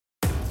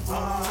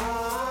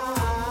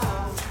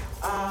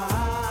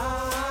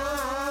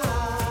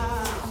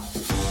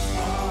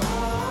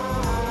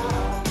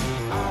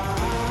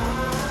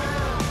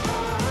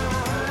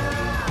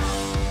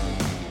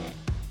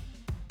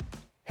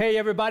Hey,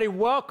 everybody,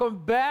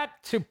 welcome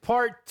back to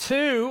part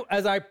 2.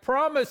 As I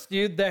promised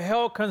you, the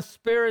hell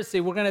conspiracy.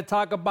 We're going to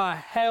talk about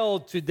hell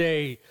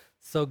today.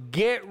 So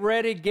get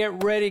ready,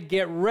 get ready,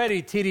 get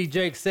ready, T.D.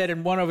 Jakes said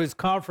in one of his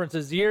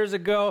conferences years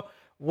ago.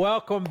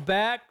 Welcome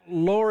back,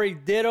 Laurie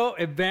Ditto,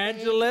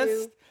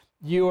 evangelist.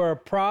 You are a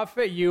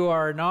prophet, you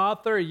are an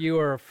author, you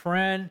are a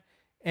friend,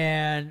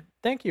 and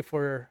thank you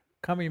for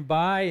coming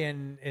by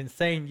and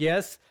saying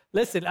yes.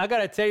 Listen, I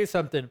got to tell you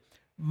something.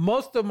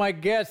 Most of my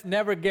guests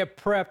never get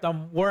prepped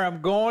on where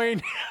I'm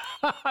going.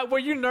 Were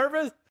you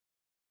nervous?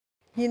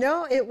 You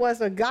know, it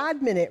was a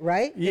God minute,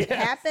 right? Yes. It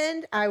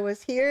happened. I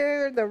was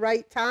here, the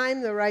right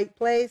time, the right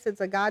place.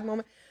 It's a God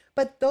moment.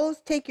 But those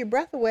take your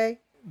breath away.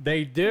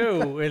 They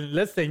do. And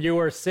listen, you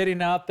were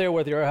sitting out there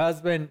with your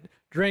husband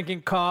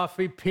drinking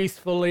coffee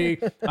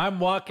peacefully. I'm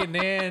walking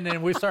in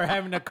and we start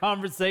having a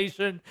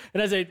conversation.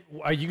 And I say,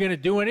 are you going to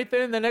do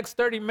anything in the next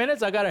 30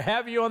 minutes? I got to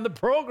have you on the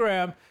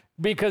program.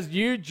 Because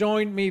you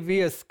joined me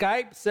via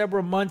Skype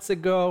several months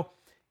ago,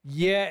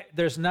 yet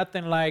there's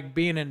nothing like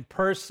being in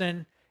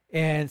person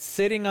and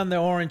sitting on the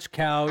orange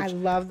couch. I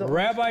love the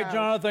Rabbi couch.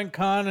 Jonathan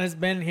Kahn has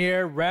been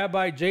here.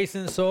 Rabbi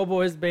Jason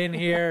Sobel has been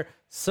here.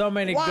 So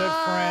many good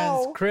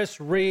friends. Chris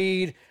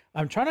Reed.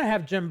 I'm trying to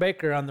have Jim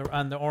Baker on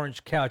the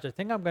orange couch. I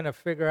think I'm going to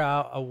figure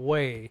out a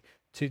way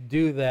to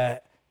do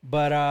that.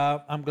 But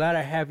I'm glad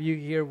I have you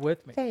here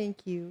with me.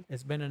 Thank you.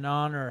 It's been an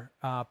honor.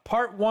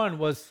 Part 1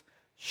 was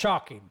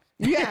shocking.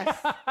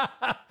 Yes.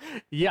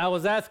 Yeah, I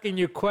was asking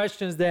you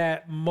questions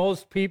that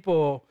most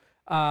people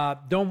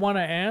don't want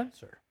to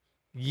answer.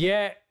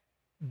 Yet,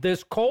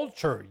 this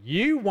culture,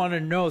 you want to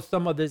know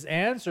some of these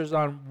answers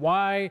on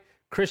why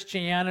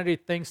Christianity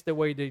thinks the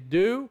way they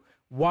do.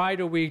 Why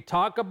do we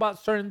talk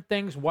about certain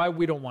things? Why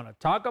we don't want to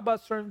talk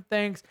about certain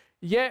things?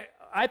 Yet,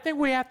 I think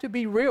we have to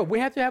be real.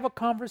 We have to have a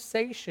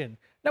conversation.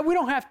 Now, we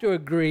don't have to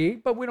agree,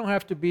 but we don't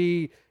have to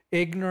be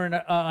ignorant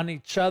on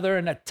each other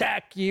and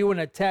attack you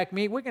and attack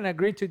me. We can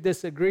agree to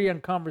disagree on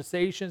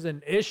conversations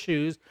and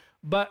issues,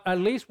 but at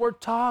least we're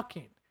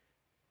talking.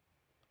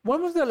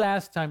 When was the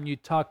last time you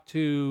talked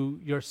to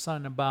your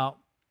son about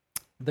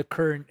the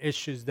current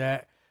issues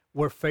that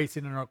we're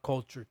facing in our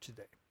culture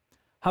today?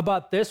 How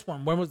about this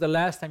one? When was the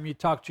last time you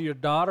talked to your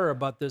daughter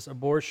about this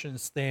abortion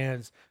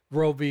stance,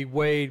 Roe v.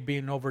 Wade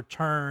being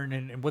overturned,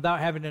 and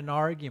without having an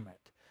argument?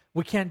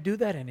 We can't do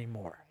that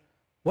anymore.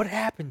 What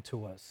happened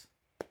to us?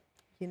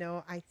 You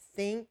know, I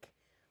think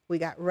we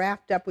got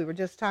wrapped up. We were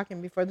just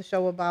talking before the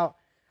show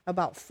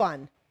about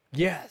fun.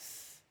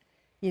 Yes.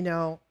 You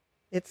know,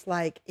 it's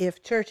like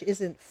if church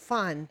isn't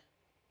fun,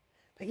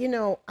 but you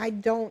know, I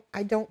don't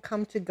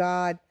come to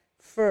God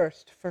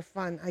first for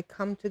fun. I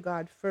come to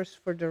God first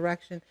for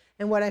direction.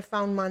 And what I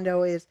found,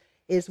 Mondo, is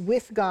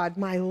with God,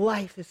 my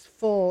life is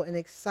full and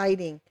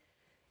exciting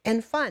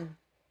and fun.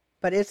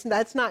 But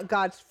that's not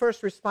God's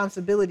first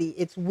responsibility.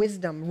 It's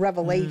wisdom,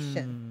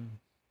 revelation.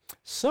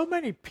 So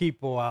many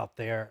people out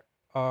there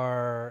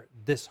are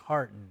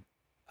disheartened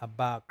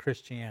about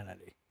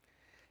Christianity.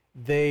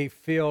 They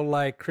feel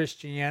like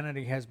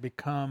Christianity has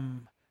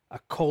become a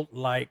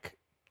cult-like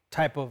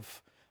type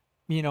of,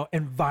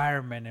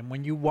 environment. And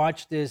when you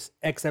watch this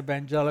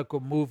ex-evangelical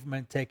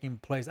movement taking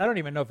place, I don't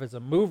even know if it's a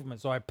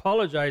movement, so I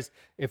apologize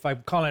if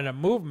I'm calling it a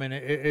movement.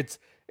 It's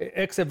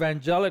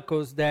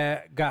ex-evangelicals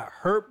that got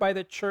hurt by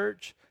the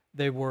church.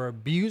 They were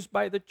abused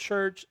by the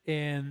church,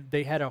 and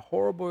they had a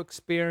horrible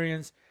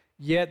experience.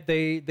 Yet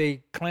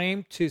they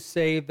claim to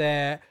say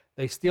that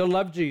they still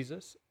love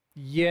Jesus,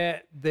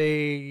 yet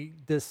they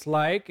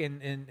dislike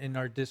and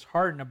are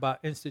disheartened about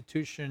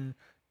institution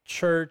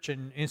church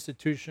and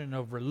institution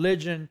of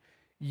religion.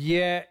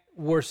 Yet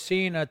we're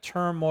seeing a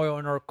turmoil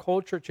in our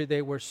culture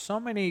today where so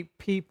many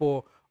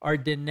people are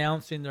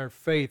denouncing their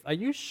faith. Are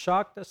you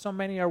shocked that so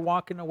many are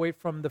walking away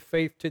from the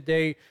faith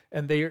today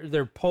and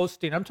they're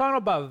posting? I'm talking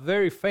about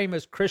very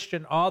famous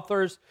Christian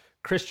authors,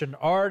 Christian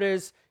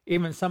artists,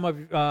 even some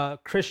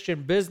of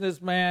Christian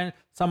businessmen,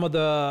 some of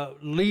the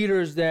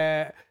leaders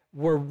that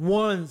were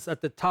once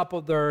at the top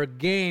of their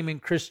game in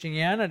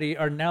Christianity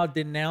are now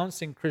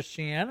denouncing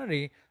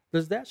Christianity.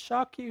 Does that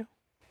shock you?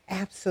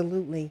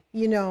 Absolutely.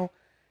 You know,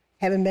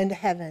 having been to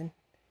heaven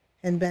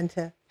and been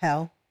to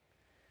hell,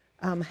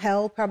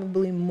 hell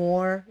probably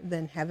more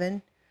than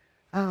heaven,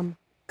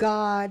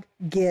 God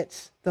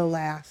gets the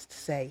last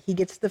say. He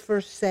gets the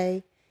first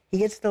say. He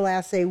gets the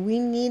last say. We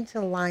need to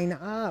line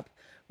up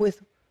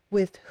with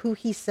who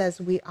he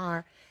says we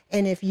are.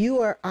 And if you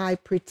or I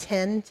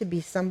pretend to be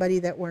somebody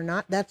that we're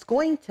not, that's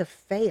going to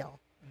fail.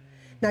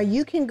 Now,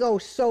 you can go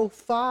so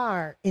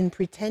far in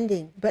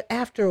pretending, but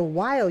after a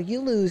while,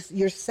 you lose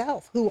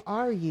yourself. Who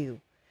are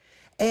you?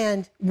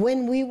 And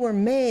when we were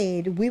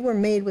made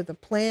with a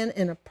plan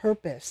and a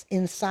purpose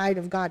inside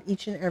of God,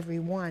 each and every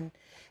one.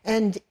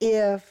 And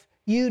if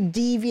you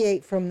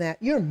deviate from that,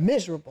 you're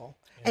miserable.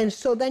 And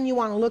so then you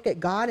want to look at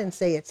God and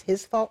say it's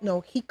his fault.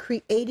 No, he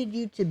created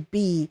you to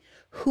be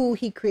who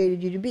he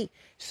created you to be.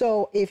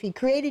 So if he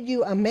created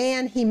you a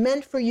man, he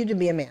meant for you to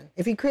be a man.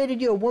 If he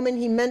created you a woman,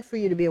 he meant for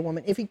you to be a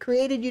woman. If he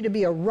created you to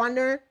be a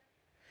runner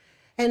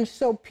And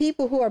so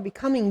people who are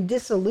becoming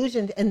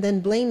disillusioned and then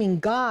blaming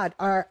God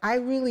are, I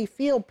really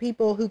feel,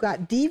 people who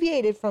got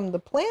deviated from the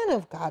plan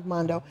of God,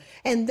 Mondo.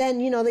 And then,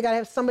 they got to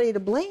have somebody to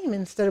blame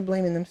instead of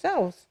blaming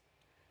themselves.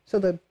 So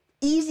the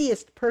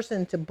easiest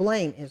person to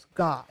blame is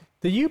God.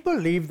 Do you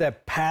believe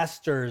that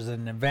pastors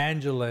and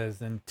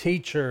evangelists and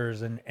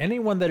teachers and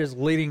anyone that is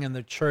leading in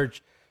the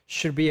church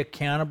should be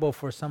accountable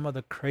for some of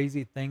the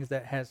crazy things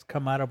that has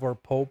come out of our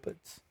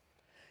pulpits?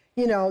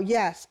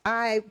 Yes,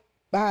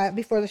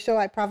 before the show,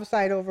 I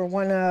prophesied over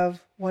one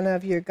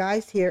of your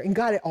guys here and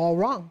got it all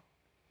wrong.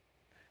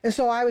 And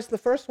so I was the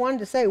first one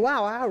to say,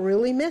 wow, I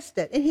really missed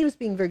it. And he was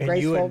being very graceful.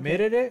 And you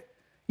admitted it?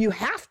 You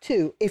have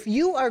to. If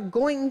you are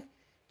going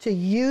to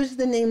use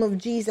the name of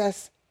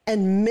Jesus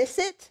and miss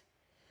it,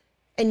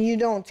 and you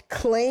don't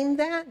claim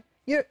that,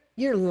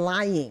 you're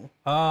lying.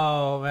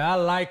 Oh, man, I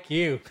like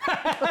you.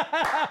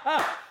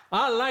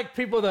 I like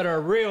people that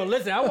are real.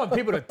 Listen, I want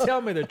people to tell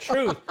me the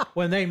truth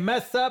when they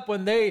mess up,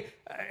 hey,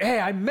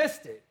 I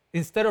missed it.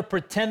 Instead of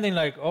pretending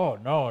like, oh,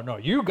 no,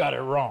 you got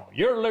it wrong.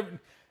 You're living.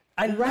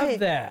 I love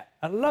that.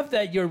 I love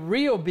that you're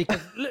real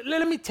because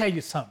let me tell you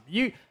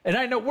something. And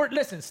I know,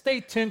 listen, stay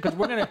tuned because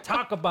we're going to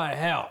talk about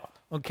hell.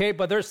 Okay,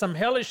 but there's some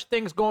hellish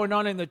things going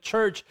on in the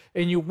church,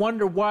 and you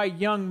wonder why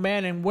young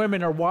men and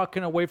women are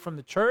walking away from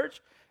the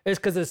church. It's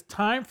because it's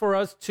time for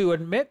us to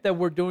admit that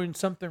we're doing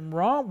something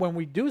wrong when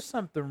we do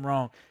something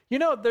wrong.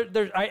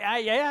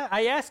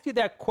 I asked you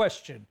that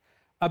question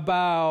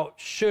about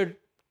should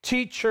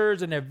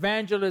teachers and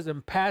evangelists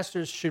and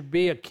pastors should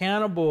be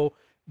accountable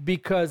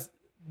because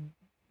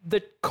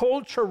the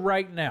culture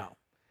right now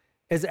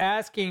is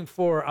asking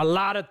for a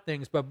lot of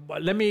things, but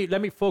let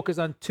me focus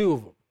on two of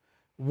them.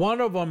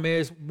 One of them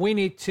is we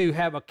need to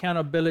have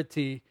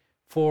accountability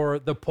for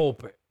the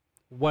pulpit,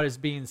 what is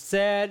being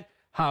said,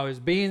 how it's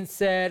being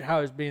said,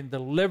 how it's being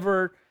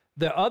delivered.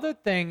 The other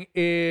thing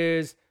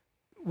is,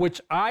 which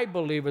I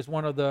believe is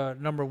one of the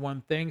number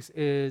one things,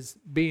 is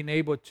being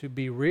able to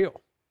be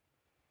real.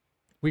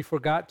 We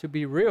forgot to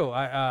be real.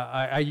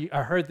 I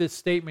heard this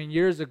statement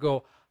years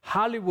ago.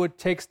 Hollywood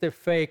takes the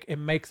fake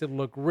and makes it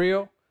look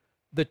real.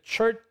 The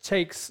church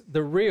takes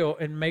the real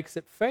and makes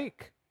it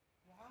fake.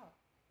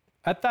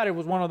 I thought it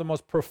was one of the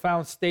most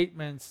profound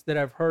statements that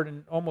I've heard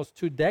in almost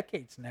 2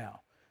 decades now.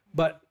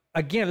 But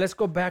again, let's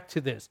go back to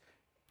this.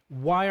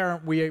 Why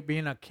aren't we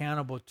being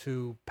accountable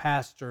to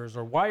pastors,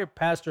 or why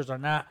pastors are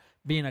not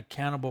being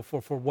accountable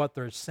for what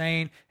they're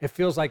saying? It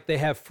feels like they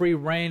have free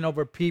reign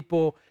over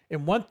people.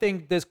 And one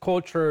thing this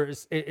culture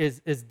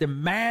is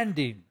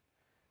demanding,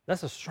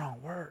 that's a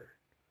strong word.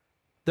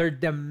 They're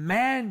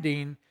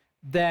demanding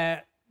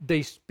that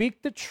they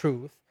speak the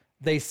truth,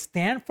 they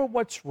stand for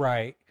what's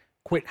right,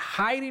 quit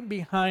hiding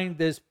behind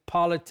this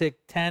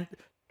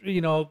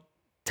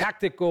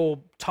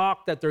tactical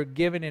talk that they're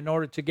giving in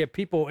order to get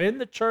people in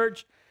the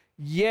church.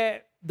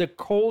 Yet the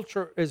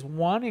culture is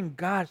wanting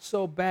God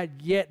so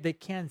bad, yet they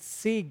can't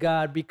see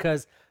God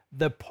because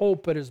the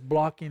pulpit is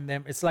blocking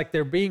them. It's like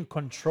they're being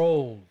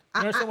controlled.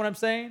 You understand what I'm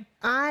saying?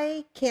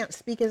 I can't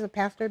speak as a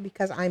pastor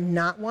because I'm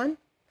not one.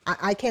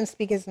 I can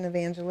speak as an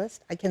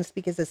evangelist. I can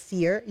speak as a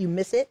seer. You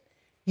miss it,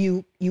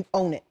 you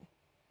own it.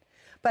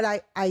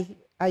 But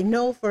I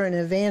know for an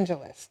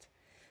evangelist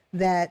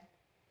that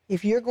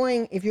if you're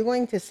going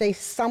to say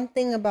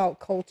something about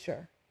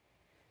culture,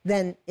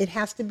 then it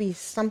has to be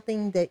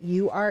something that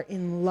you are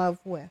in love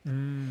with.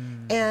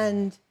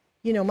 And,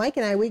 Mike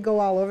and I, we go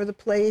all over the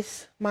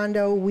place.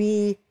 Mondo,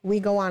 we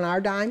go on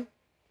our dime.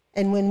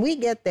 And when we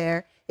get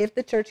there, if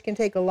the church can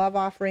take a love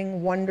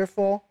offering,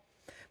 wonderful.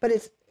 But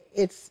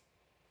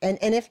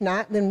and if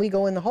not, then we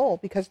go in the hole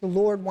because the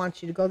Lord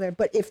wants you to go there.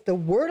 But if the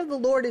word of the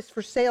Lord is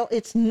for sale,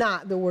 it's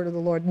not the word of the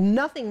Lord.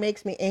 Nothing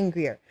makes me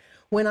angrier.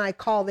 When I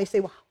call, they say,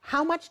 well,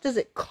 how much does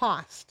it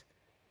cost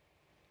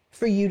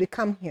for you to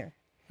come here?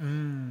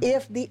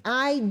 If the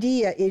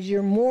idea is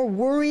you're more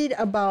worried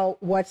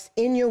about what's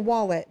in your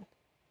wallet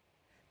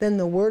than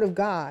the word of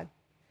God,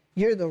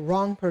 you're the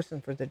wrong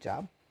person for the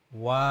job.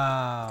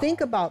 Wow.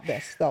 Think about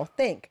this, though.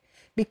 Think.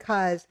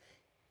 Because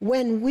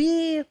when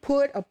we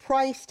put a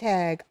price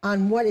tag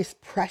on what is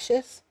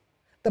precious,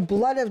 the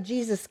blood of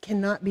Jesus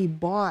cannot be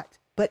bought,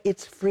 but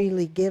it's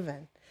freely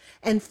given.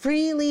 And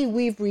freely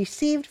we've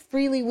received,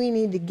 freely we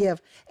need to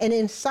give. And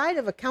inside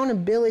of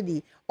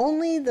accountability,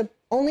 only the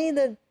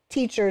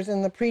teachers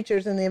and the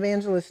preachers and the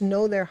evangelists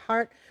know their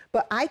heart,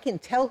 but I can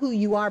tell who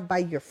you are by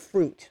your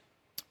fruit.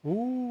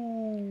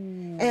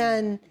 Ooh.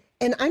 And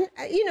I'm,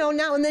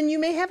 now and then you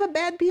may have a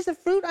bad piece of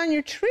fruit on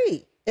your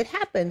tree. It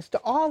happens to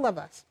all of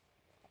us.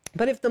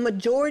 But if the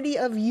majority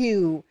of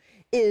you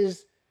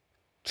is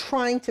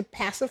trying to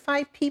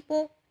pacify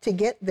people to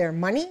get their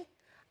money,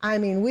 I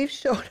mean, we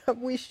showed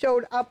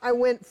up. I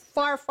went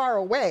far, far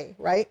away,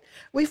 right?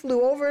 We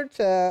flew over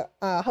to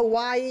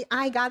Hawaii.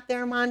 I got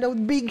there, Mondo,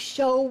 big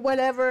show,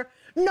 whatever.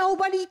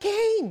 Nobody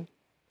came.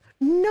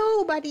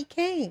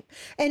 And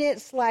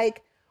it's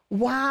like,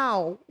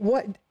 wow,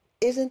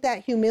 isn't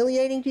that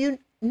humiliating to you?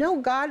 No,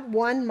 God,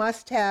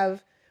 must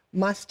have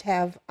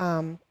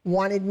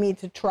wanted me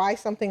to try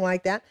something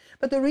like that.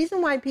 But the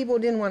reason why people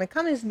didn't want to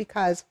come is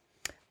because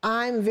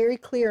I'm very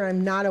clear.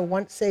 I'm not a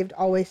once saved,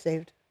 always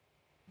saved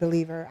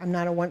believer. I'm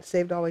not a once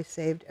saved, always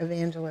saved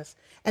evangelist.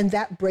 And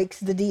that breaks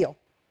the deal.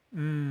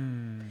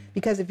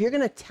 Because if you're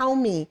going to tell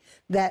me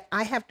that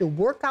I have to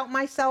work out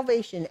my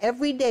salvation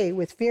every day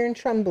with fear and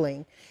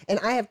trembling, and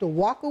I have to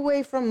walk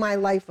away from my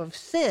life of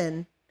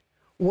sin,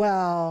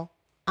 well,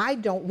 I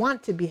don't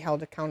want to be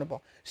held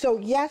accountable. So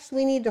yes,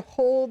 we need to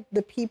hold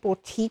the people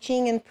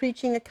teaching and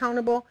preaching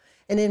accountable.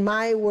 And in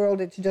my world,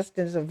 it's just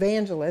as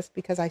evangelist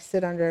because I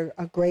sit under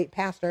a great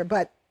pastor.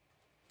 But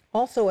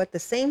also at the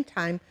same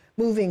time,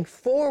 moving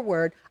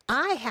forward,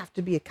 I have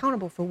to be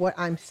accountable for what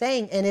I'm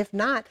saying. And if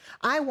not,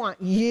 I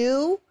want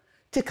you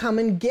to come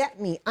and get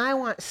me. I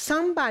want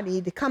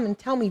somebody to come and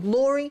tell me,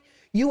 Laurie,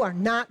 you are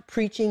not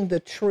preaching the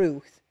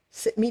truth.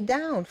 Sit me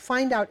down.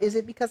 Find out, is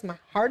it because my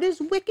heart is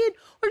wicked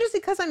or just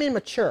because I'm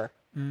immature?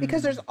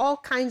 Because there's all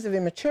kinds of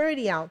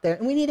immaturity out there.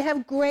 And we need to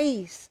have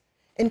grace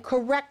and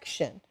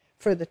correction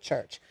for the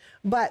church.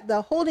 But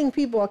the holding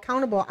people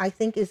accountable, I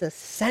think, is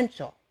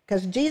essential.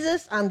 Because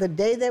Jesus, on the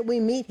day that we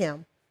meet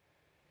him,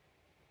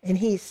 and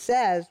he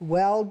says,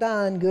 well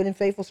done, good and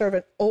faithful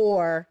servant,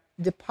 or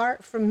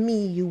depart from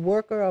me, you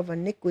worker of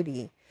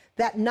iniquity.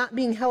 That not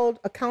being held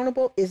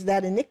accountable is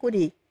that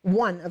iniquity,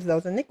 one of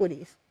those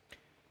iniquities.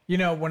 You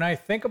know, when I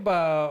think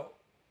about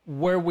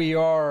where we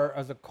are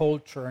as a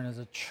culture and as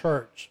a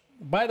church,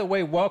 by the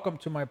way, welcome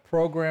to my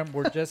program.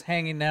 We're just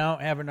hanging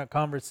out, having a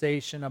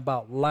conversation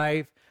about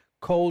life,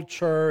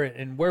 culture,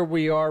 and where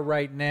we are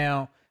right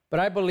now. But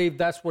I believe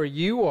that's where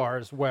you are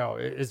as well,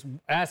 is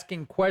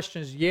asking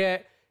questions,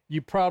 yet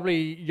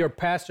your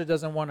pastor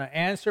doesn't want to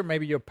answer.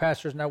 Maybe your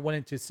pastor's not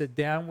willing to sit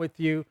down with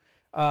you.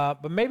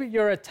 But maybe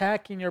you're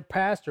attacking your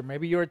pastor.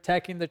 Maybe you're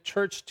attacking the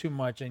church too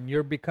much, and you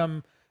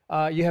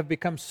have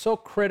become so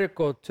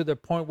critical to the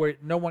point where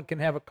no one can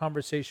have a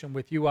conversation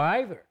with you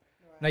either.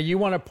 Right. Now, you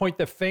want to point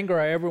the finger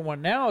at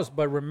everyone else,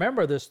 but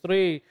remember, there's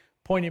three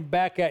pointing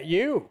back at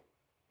you.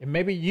 And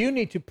maybe you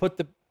need to put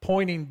the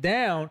pointing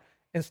down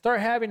and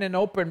start having an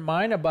open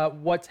mind about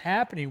what's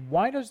happening.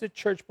 Why does the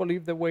church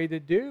believe the way they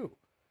do?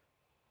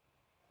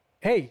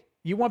 Hey,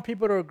 you want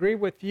people to agree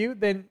with you,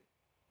 then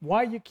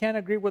why you can't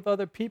agree with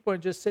other people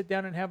and just sit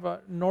down and have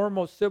a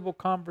normal civil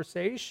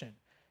conversation?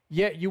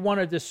 Yet you want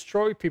to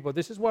destroy people.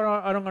 This is what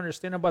I don't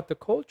understand about the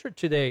culture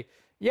today.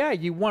 Yeah,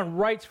 you want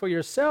rights for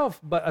yourself,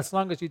 but as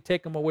long as you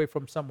take them away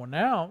from someone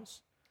else,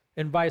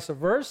 and vice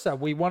versa,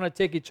 we want to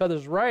take each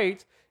other's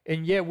rights,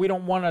 and yet we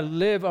don't want to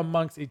live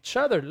amongst each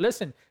other.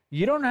 Listen,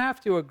 you don't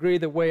have to agree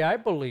the way I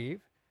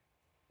believe.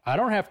 I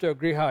don't have to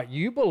agree how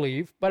you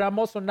believe, but I'm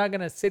also not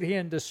going to sit here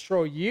and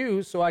destroy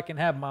you so I can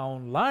have my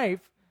own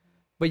life.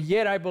 But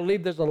yet I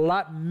believe there's a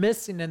lot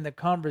missing in the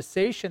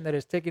conversation that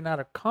is taken out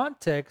of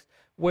context,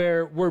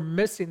 where we're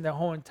missing the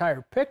whole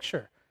entire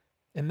picture.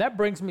 And that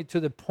brings me to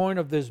the point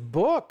of this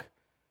book.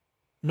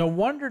 No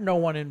wonder no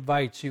one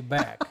invites you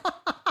back.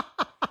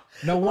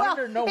 No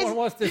wonder no one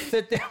wants to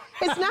sit down.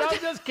 It's not. No, I'm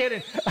just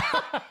kidding. It's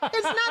not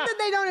that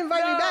they don't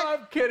invite me back. No,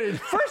 I'm kidding.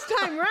 First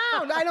time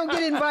round, I don't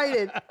get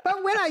invited.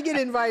 But when I get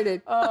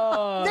invited,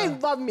 they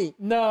love me.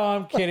 No,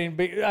 I'm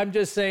kidding. I'm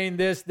just saying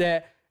this,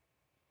 that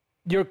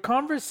your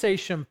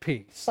conversation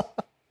piece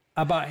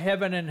about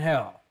heaven and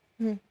hell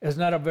is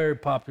not a very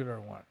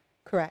popular one.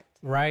 Correct.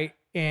 Right?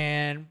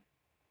 And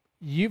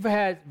you've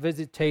had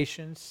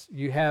visitations.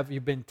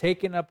 You've been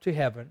taken up to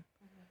heaven.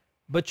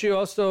 But you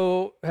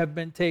also have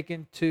been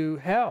taken to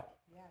hell.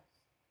 Yes.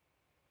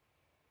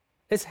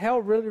 Is hell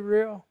really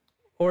real?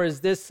 Or is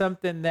this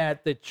something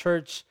that the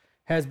church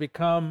has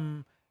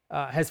become,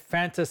 has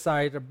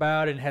fantasized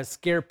about and has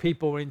scared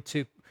people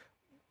into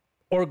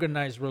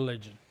organized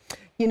religion?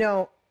 You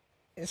know,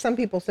 some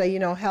people say,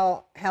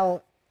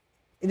 hell,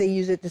 they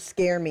use it to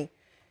scare me.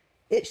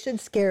 It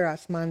should scare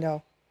us,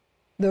 Mondo.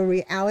 The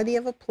reality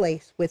of a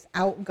place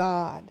without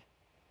God,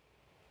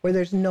 where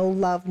there's no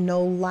love,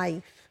 no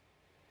life,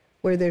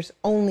 where there's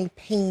only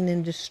pain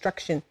and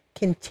destruction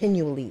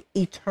continually,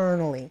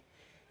 eternally,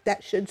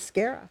 that should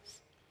scare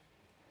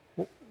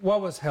us.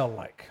 What was hell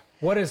like?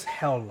 What is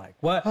hell like?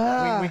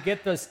 We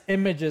get those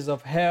images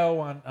of hell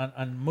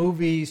on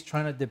movies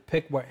trying to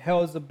depict what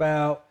hell is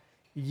about,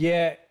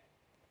 yet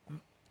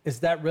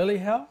is that really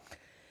hell?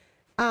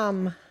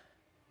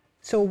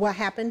 So what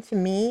happened to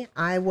me,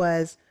 I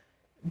was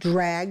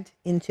dragged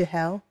into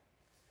hell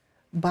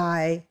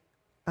by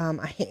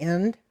a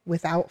hand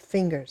without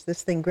fingers.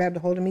 This thing grabbed a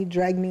hold of me,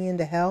 dragged me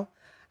into hell.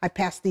 I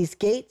passed these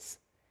gates.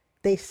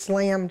 They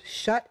slammed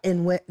shut,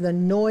 and the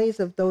noise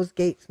of those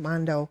gates,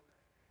 Mondo,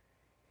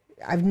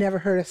 I've never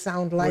heard a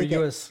sound like it.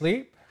 Were you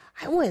asleep?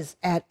 I was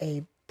at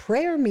a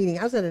prayer meeting.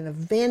 I was at an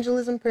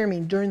evangelism prayer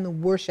meeting during the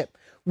worship.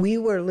 We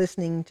were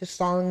listening to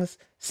songs,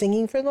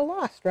 singing for the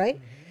lost, right?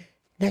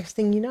 Mm-hmm. Next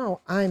thing you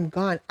know, I'm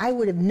gone. I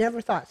would have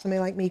never thought somebody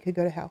like me could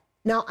go to hell.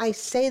 Now, I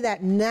say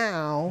that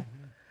now,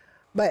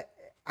 but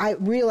I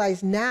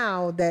realize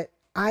now that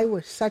I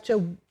was such a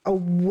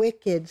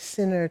wicked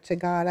sinner to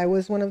God. I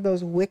was one of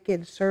those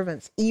wicked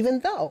servants, even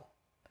though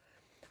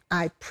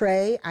I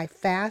pray, I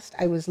fast,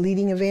 I was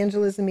leading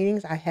evangelism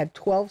meetings. I had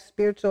 12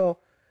 spiritual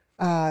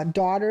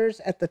daughters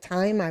at the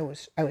time. I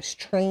was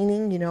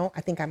training,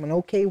 I think I'm an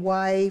okay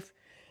wife,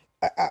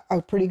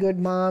 a pretty good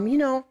mom,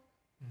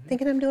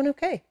 thinking I'm doing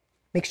okay.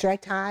 Make sure I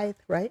tithe,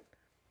 right?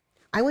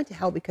 I went to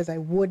hell because I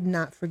would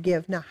not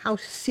forgive. Now, how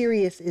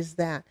serious is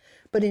that?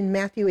 But in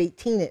Matthew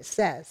 18, it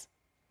says,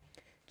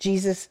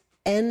 Jesus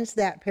ends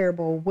that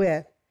parable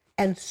with,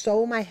 and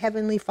so my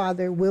heavenly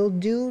Father will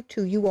do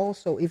to you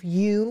also if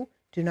you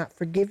do not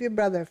forgive your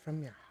brother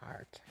from your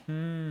heart.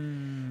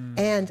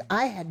 And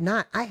I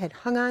had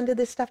hung on to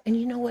this stuff. And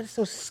you know what's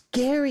so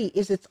scary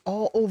is it's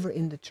all over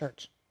in the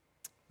church.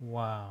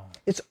 Wow.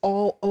 It's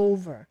all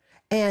over.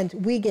 And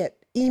we get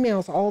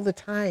emails all the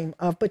time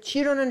of, but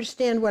you don't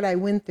understand what I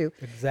went through.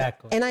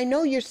 Exactly. And I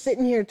know you're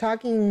sitting here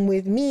talking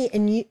with me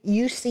and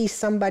you see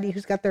somebody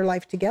who's got their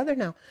life together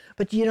now,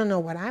 but you don't know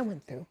what I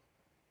went through.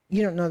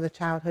 You don't know the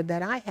childhood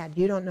that I had.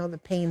 You don't know the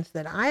pains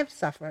that I've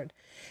suffered.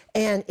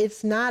 And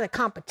it's not a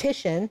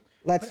competition.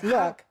 Let's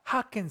look.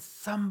 How can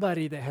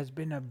somebody that has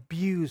been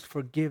abused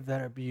forgive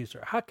that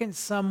abuser? How can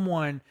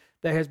someone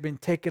that has been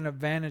taken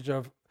advantage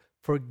of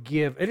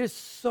forgive? It is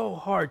so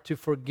hard to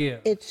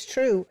forgive. It's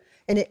true.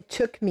 And it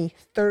took me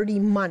 30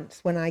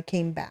 months when I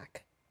came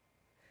back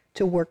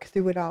to work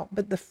through it all.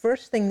 But the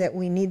first thing that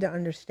we need to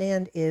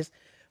understand is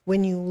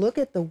when you look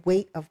at the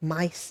weight of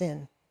my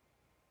sin,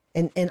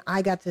 and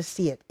I got to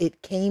see it.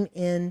 It came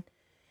in.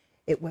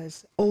 It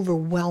was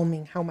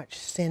overwhelming how much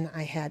sin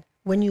I had.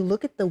 When you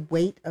look at the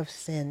weight of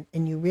sin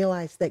and you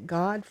realize that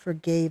God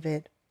forgave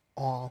it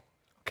all.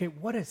 Okay,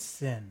 what is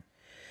sin?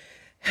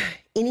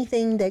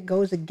 Anything that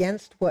goes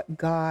against what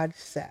God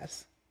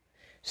says.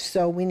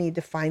 So we need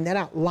to find that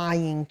out.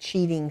 Lying,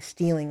 cheating,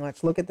 stealing.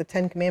 Let's look at the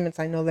 10 Commandments.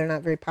 I know they're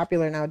not very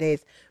popular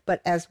nowadays.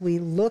 But as we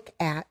look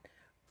at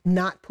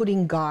not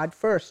putting God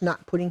first,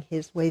 not putting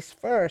his ways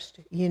first,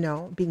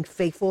 being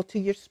faithful to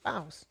your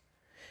spouse.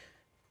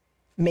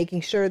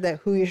 Making sure that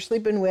who you're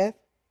sleeping with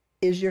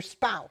is your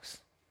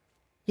spouse.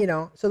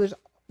 So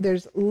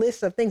there's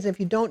lists of things. If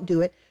you don't do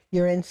it,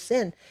 you're in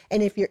sin.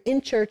 And if you're in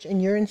church and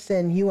you're in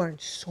sin, you are in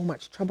so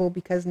much trouble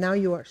because now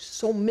you are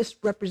so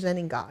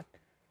misrepresenting God.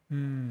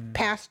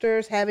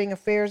 Pastors having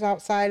affairs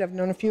outside, I've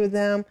known a few of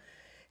them.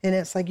 And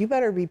it's like, you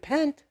better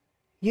repent.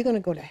 You're going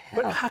to go to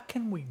hell. But how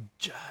can we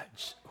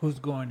judge who's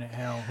going to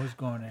hell, who's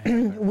going to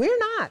heaven? We're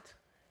not.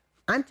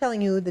 I'm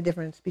telling you the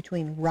difference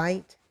between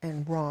right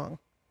and wrong.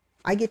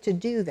 I get to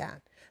do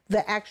that.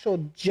 The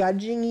actual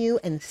judging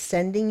you and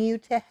sending you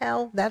to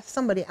hell, that's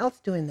somebody else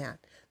doing that.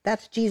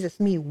 That's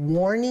Jesus, me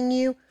warning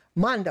you,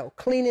 Mondo,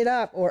 clean it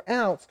up or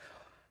else.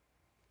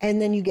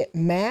 And then you get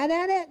mad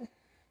at it.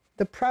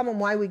 The problem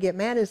why we get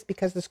mad is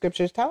because the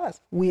scriptures tell us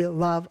we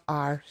love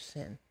our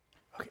sin.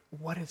 Okay,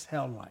 what is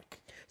hell like?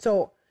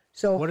 So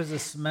what does it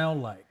smell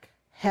like?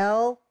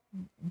 Hell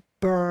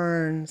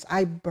burns.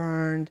 I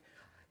burned.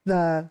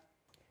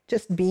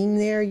 Just being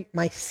there,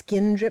 my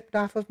skin dripped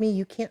off of me.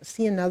 You can't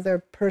see another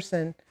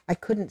person. I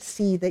couldn't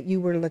see that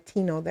you were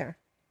Latino there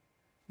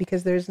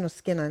because there's no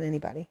skin on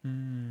anybody.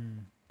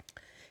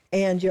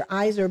 And your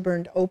eyes are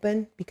burned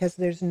open because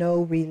there's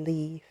no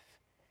relief.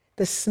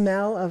 The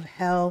smell of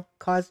hell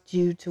caused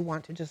you to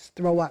want to just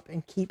throw up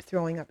and keep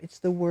throwing up. It's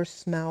the worst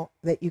smell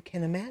that you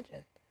can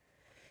imagine.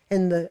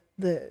 And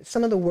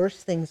some of the worst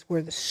things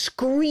were the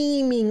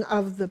screaming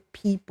of the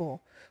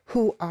people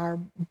who are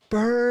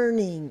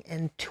burning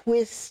and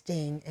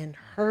twisting and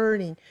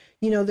hurting.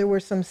 There were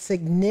some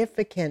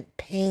significant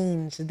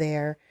pains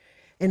there.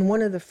 And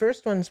one of the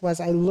first ones was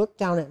I looked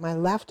down at my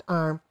left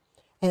arm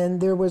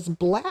and there was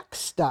black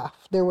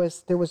stuff. There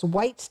was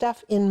white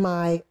stuff in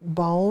my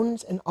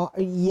bones and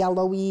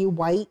yellowy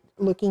white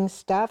looking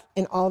stuff.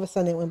 And all of a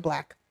sudden it went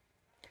black.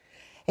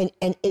 And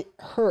it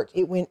hurt.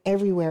 It went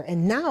everywhere.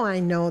 And now I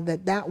know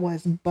that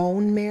was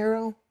bone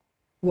marrow,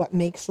 what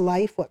makes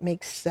life, what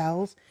makes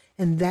cells.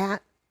 And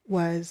that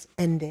was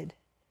ended.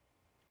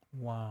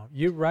 Wow.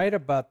 You write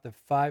about the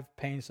 5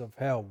 pains of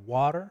hell: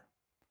 water,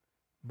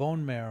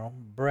 bone marrow,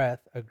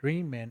 breath,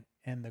 agreement,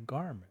 and the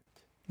garment.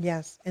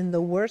 Yes. And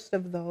the worst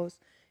of those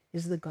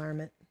is the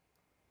garment.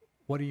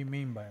 What do you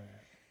mean by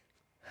that?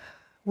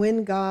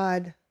 When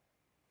God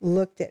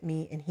looked at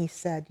me and he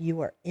said, you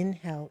are in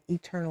hell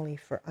eternally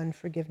for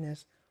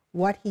unforgiveness.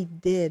 What he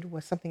did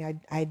was something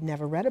I'd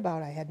never read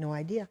about. I had no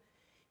idea.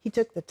 He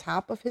took the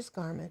top of his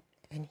garment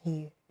and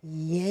he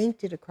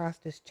yanked it across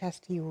his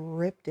chest. He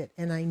ripped it.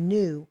 And I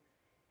knew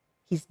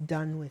he's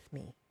done with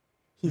me.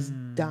 He's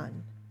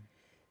done.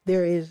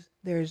 There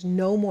is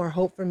no more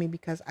hope for me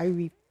because I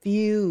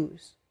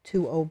refuse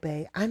to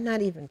obey. I'm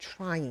not even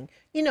trying.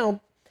 I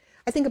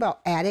think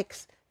about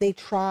addicts. They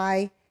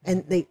try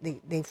and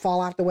they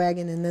fall off the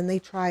wagon and then they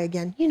try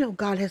again.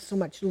 God has so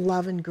much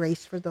love and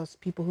grace for those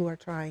people who are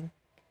trying.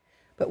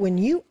 But when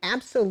you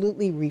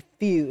absolutely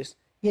refuse,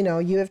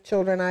 you have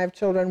children, I have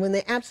children, when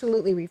they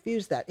absolutely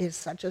refuse, that is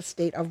such a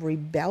state of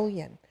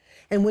rebellion.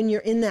 And when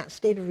you're in that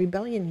state of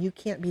rebellion, you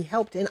can't be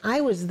helped. And I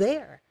was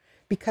there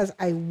because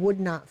I would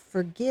not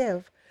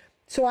forgive.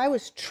 So I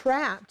was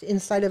trapped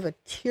inside of a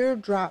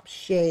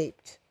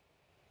teardrop-shaped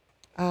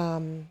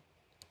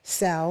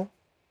cell.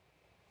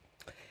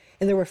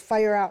 And there were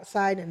fire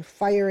outside and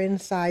fire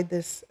inside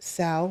this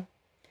cell.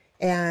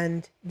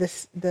 And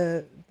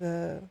the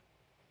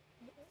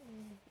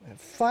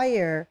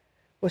fire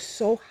was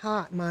so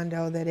hot,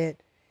 Mondo, that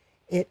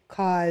it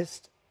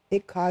caused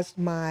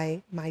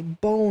my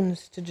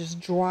bones to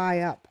just dry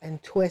up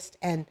and twist,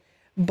 and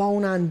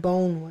bone on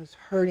bone was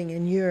hurting.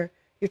 And you're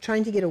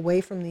trying to get away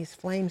from these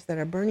flames that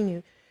are burning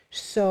you.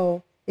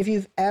 So if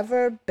you've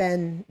ever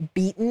been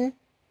beaten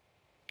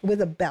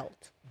with a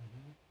belt,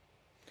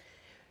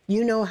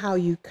 you know how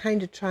you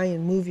kind of try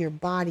and move your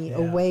body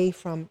away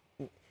from.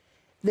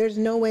 There's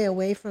no way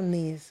away from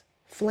these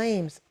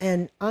flames.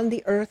 And on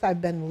the earth,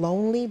 I've been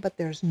lonely, but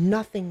there's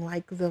nothing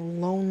like the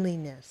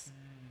loneliness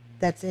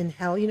that's in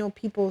hell. You know,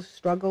 people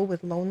struggle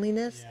with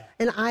loneliness,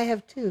 and I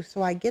have too,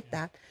 so I get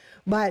that.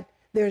 But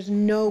there's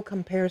no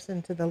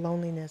comparison to the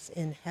loneliness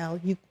in hell.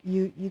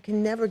 You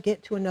can never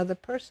get to another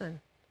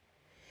person.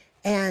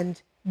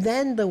 And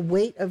then the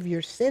weight of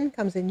your sin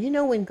comes in. You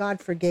know, when God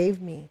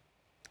forgave me,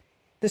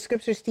 the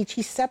scriptures teach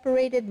he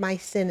separated my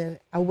sin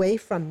away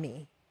from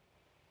me.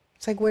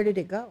 It's like, where did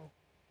it go?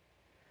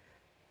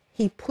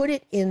 He put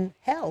it in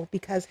hell,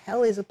 because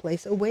hell is a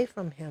place away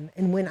from him.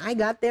 And when I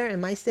got there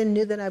and my sin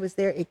knew that I was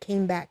there, it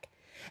came back.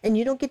 And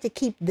you don't get to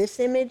keep this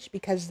image,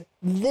 because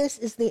this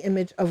is the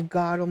image of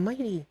God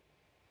Almighty.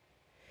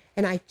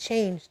 And I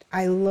changed.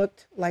 I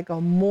looked like a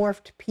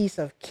morphed piece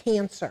of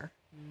cancer.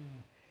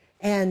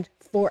 And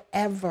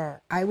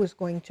forever I was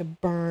going to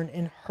burn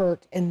and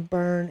hurt and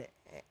burn.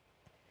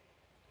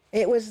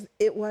 It was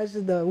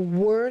the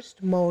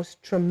worst,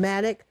 most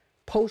traumatic,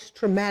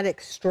 post-traumatic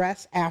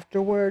stress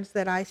afterwards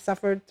that I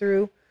suffered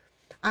through.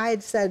 I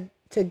had said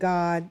to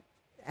God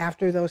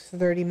after those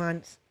 30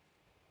 months,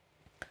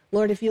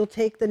 Lord, if you'll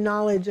take the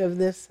knowledge of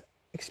this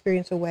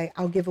experience away,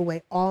 I'll give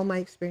away all my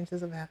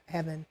experiences of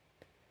heaven,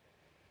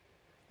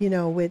 you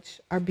know, which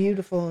are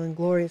beautiful and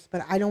glorious,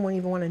 but I don't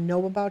even want to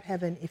know about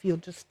heaven if you'll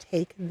just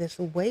take this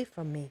away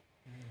from me.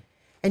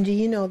 And do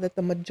you know that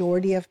the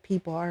majority of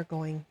people are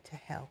going to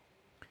hell?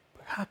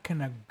 But how can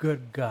a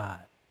good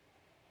God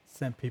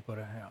send people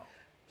to hell?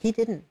 He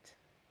didn't.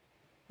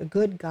 The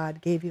good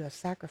God gave you a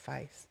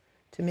sacrifice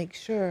to make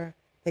sure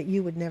that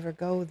you would never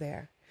go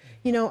there.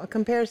 You know, a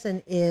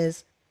comparison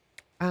is,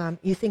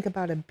 you think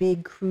about a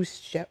big cruise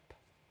ship.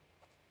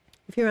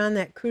 If you're on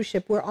that cruise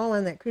ship, we're all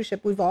on that cruise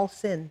ship, we've all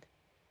sinned.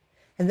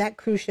 And that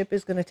cruise ship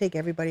is going to take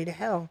everybody to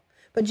hell.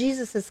 But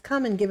Jesus has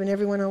come and given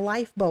everyone a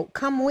lifeboat.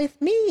 Come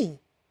with me.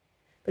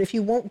 But if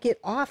you won't get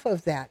off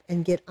of that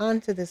and get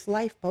onto this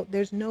lifeboat,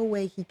 there's no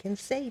way he can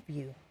save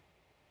you.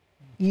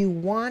 You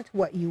want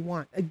what you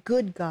want. A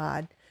good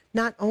God,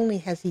 not only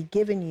has he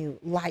given you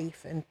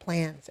life and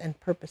plans and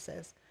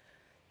purposes,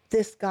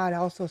 this God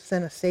also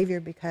sent a Savior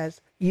because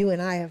you and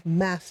I have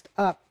messed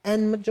up.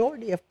 And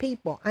majority of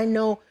people, I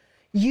know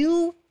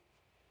you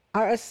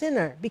are a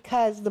sinner,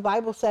 because the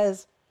Bible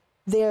says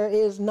there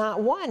is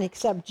not one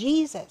except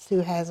Jesus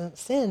who hasn't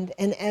sinned.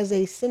 And as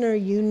a sinner,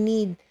 you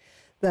need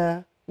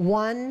the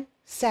one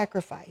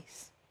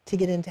sacrifice to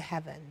get into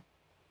heaven.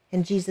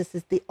 And Jesus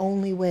is the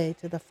only way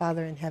to the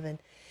Father in heaven.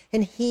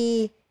 And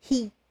he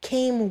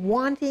came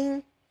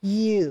wanting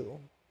you.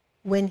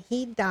 When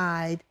he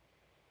died,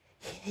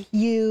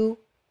 you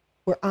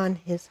were on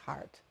his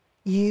heart.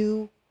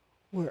 You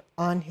were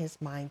on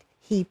his mind.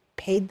 He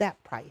paid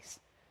that price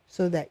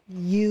so that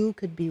you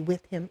could be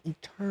with him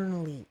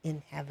eternally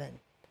in heaven.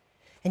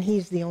 And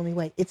he's the only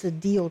way. It's a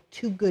deal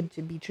too good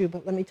to be true.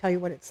 But let me tell you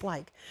what it's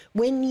like.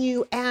 When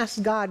you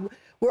ask God,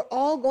 we're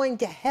all going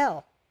to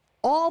hell.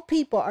 All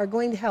people are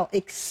going to hell,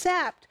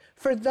 except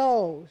for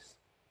those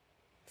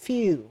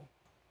few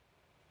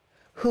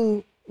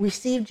who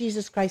receive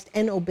Jesus Christ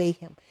and obey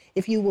him.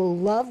 If you will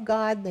love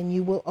God, then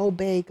you will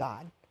obey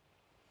God.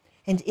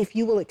 And if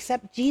you will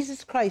accept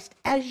Jesus Christ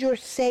as your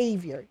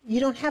Savior, you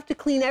don't have to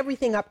clean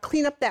everything up.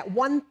 Clean up that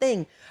one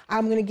thing.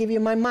 I'm going to give you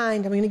my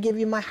mind. I'm going to give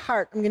you my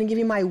heart. I'm going to give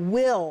you my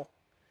will.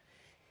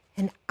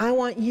 And I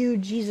want you,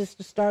 Jesus,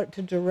 to start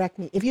to direct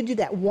me. If you do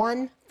that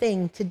one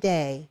thing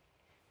today,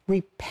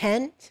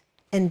 repent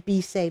and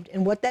be saved.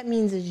 And what that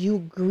means is you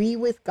agree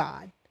with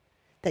God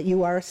that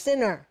you are a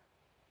sinner.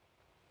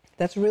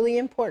 That's really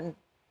important.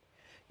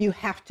 You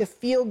have to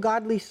feel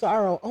godly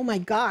sorrow. Oh my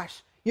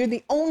gosh, you're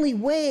the only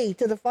way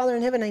to the Father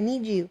in heaven. I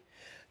need you.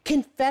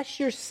 Confess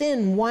your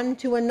sin one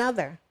to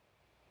another.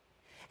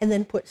 And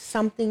then put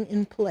something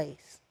in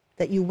place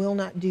that you will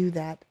not do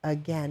that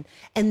again.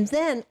 And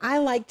then I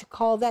like to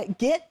call that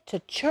get to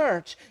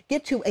church.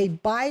 Get to a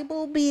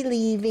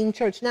Bible-believing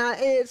church. Now,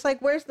 it's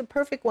like, where's the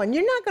perfect one?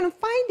 You're not going to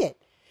find it.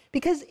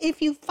 Because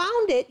if you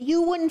found it,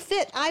 you wouldn't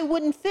fit. I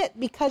wouldn't fit,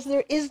 because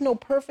there is no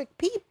perfect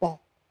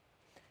people.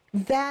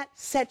 That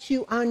sets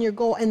you on your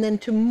goal. And then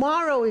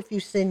tomorrow, if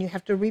you sin, you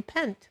have to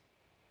repent.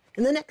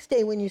 And the next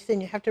day when you sin,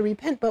 you have to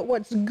repent. But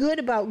what's good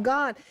about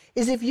God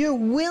is if you're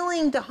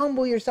willing to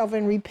humble yourself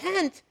and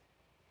repent,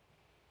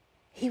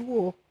 he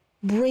will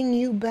bring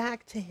you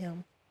back to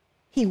him.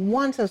 He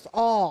wants us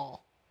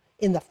all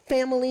in the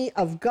family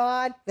of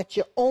God. That's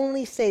your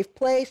only safe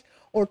place.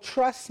 Or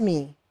trust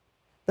me,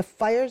 the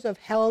fires of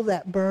hell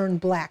that burn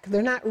black.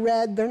 They're not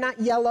red, they're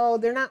not yellow,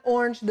 they're not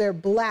orange, they're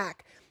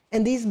black.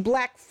 And these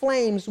black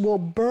flames will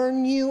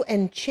burn you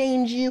and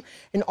change you,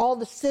 and all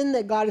the sin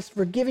that God has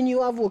forgiven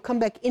you of will come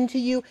back into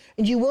you,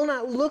 and you will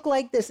not look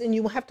like this, and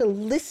you will have to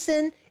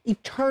listen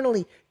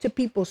eternally to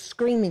people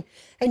screaming.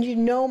 And you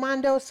know,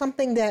 Mondo,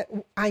 something that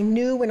I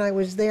knew when I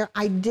was there,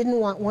 I didn't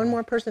want one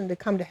more person to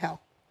come to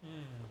hell.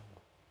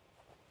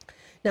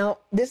 Now,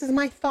 this is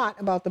my thought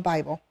about the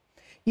Bible.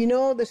 You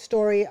know the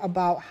story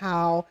about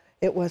how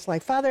it was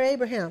like, Father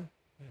Abraham,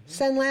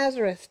 send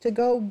Lazarus to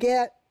go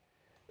get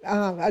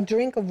a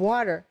drink of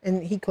water,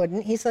 and he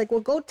couldn't. He's like, well,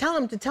 go tell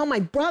him to tell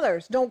my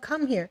brothers, don't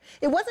come here.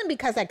 It wasn't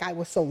because that guy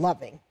was so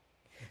loving.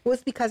 It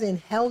was because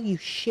in hell you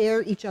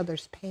share each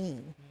other's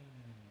pain.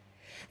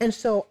 And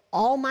so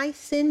all my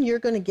sin, you're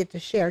going to get to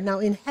share. Now,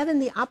 in heaven,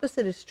 the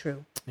opposite is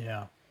true.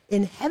 Yeah.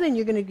 In heaven,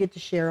 you're going to get to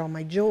share all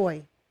my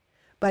joy.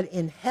 But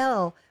in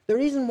hell, the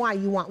reason why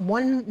you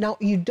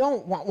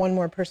don't want one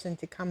more person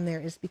to come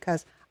there is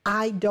because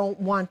I don't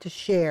want to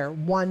share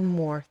one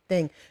more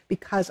thing,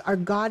 because our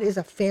God is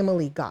a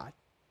family God.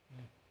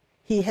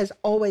 He has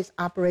always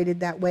operated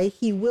that way.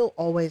 He will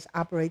always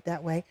operate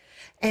that way.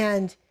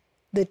 And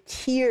the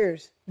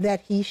tears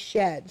that he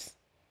sheds,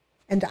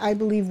 and I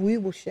believe we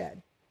will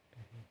shed,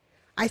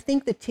 I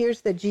think the tears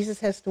that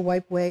Jesus has to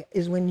wipe away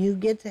is when you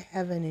get to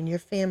heaven and your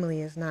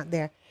family is not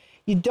there.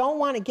 You don't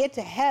want to get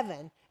to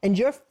heaven and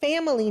your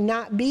family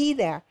not be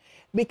there,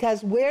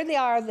 because where they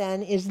are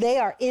then is they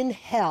are in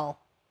hell.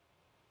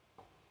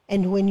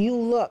 And when you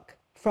look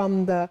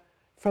from the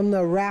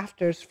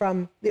rafters,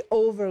 from the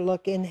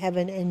overlook in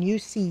heaven, and you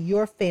see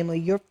your family,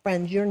 your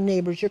friends, your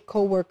neighbors, your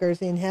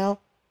coworkers in hell,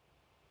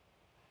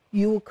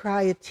 you will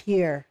cry a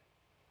tear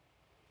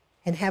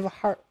and have a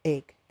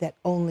heartache that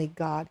only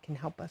God can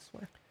help us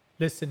with.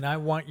 Listen, I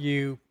want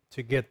you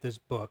to get this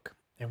book,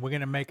 and we're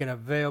going to make it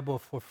available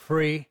for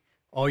free.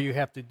 All you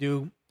have to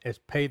do is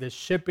pay the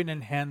shipping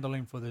and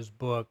handling for this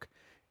book.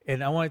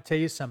 And I want to tell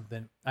you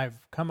something.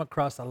 I've come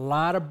across a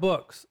lot of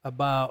books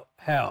about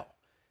hell.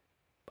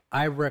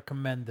 I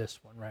recommend this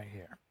one right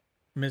here.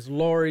 Ms.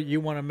 Laurie, you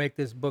want to make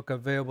this book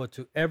available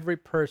to every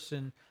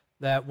person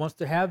that wants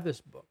to have this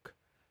book.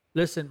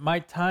 Listen, my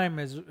time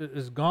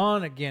is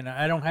gone again.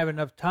 I don't have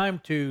enough time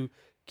to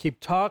keep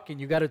talking.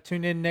 You got to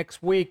tune in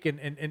next week,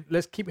 and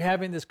let's keep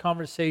having this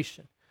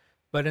conversation.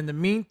 But in the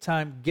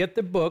meantime, get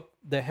the book,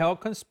 The Hell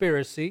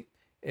Conspiracy,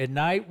 an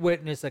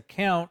eyewitness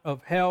account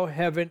of hell,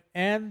 heaven,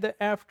 and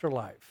the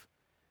afterlife.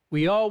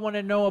 We all want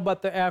to know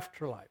about the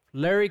afterlife.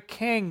 Larry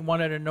King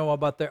wanted to know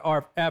about the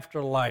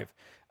afterlife.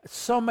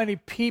 So many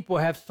people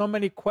have so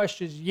many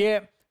questions,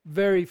 yet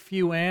very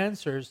few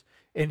answers.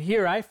 And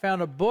here I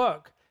found a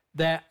book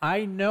that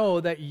I know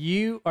that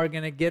you are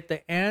going to get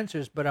the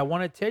answers. But I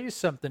want to tell you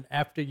something.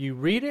 After you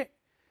read it,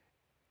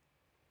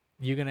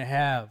 you're going to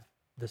have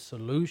the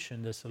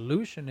solution. The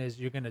solution is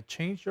you're going to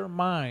change your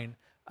mind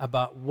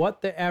about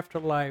what the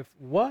afterlife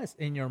was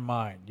in your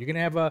mind. You're going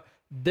to have a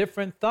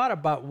different thought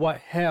about what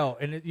hell,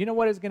 and you know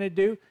what it's going to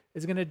do?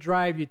 It's going to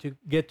drive you to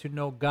get to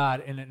know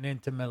God in an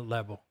intimate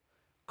level.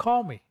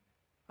 Call me.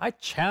 I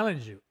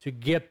challenge you to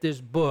get this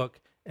book,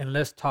 and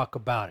let's talk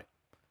about it.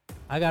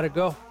 I got to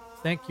go.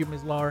 Thank you,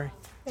 Ms. Laurie.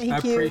 Thank you. I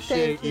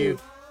appreciate Thank you.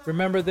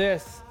 Remember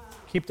this.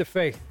 Keep the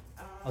faith.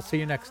 I'll see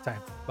you next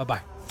time.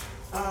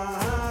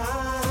 Bye-bye.